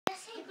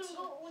can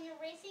go, when you're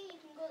racing, you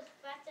can go as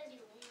fast as you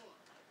want.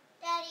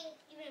 Daddy.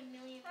 Even a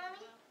million.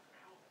 Mommy.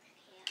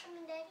 Yeah.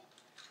 Daddy.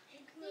 He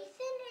said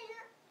they're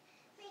not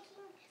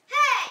making...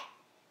 Hey!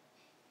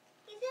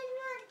 He said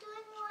not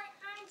doing what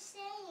I'm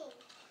saying.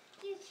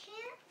 You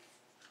can't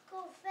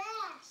go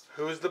fast.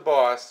 Who's the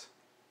boss?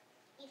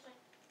 Ethan.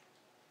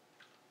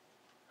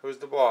 Who's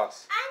the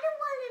boss? I'm the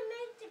one that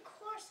made the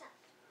course up.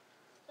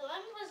 So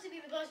I'm supposed to be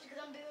the boss because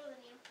I'm bigger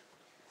than you.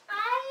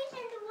 I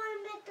am the one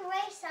that made the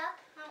race up.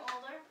 I'm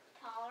older,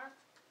 taller.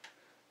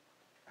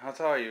 How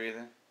tall are you,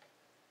 Ethan?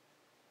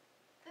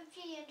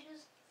 15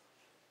 inches.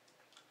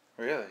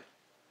 Really?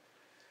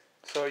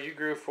 So you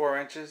grew 4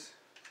 inches?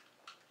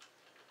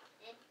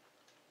 Yeah.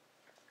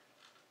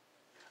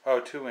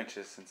 Oh, 2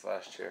 inches since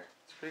last year.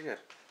 That's pretty good.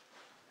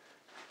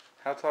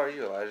 How tall are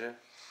you, Elijah?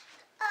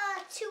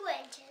 2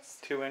 inches.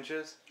 2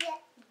 inches? Yeah.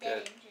 Good.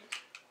 Inches.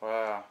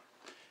 Wow.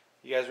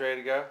 You guys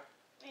ready to go?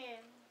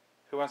 Yeah.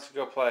 Who wants to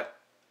go play?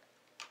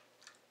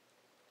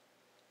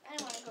 I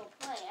don't want to go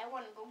play. I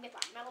want to go get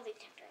that metal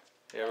detector.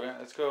 Yeah,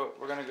 let's go.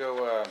 We're gonna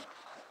go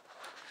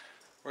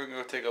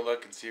take a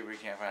look and see if we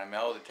can't find a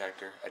metal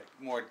detector, a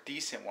more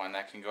decent one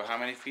that can go how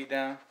many feet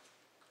down?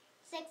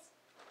 6.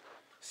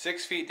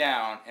 6 feet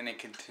down, and it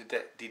can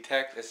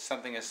detect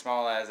something as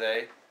small as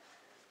a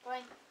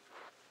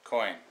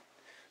coin.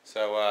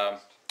 So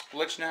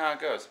we'll let you know how it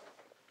goes.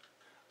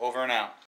 Over and out.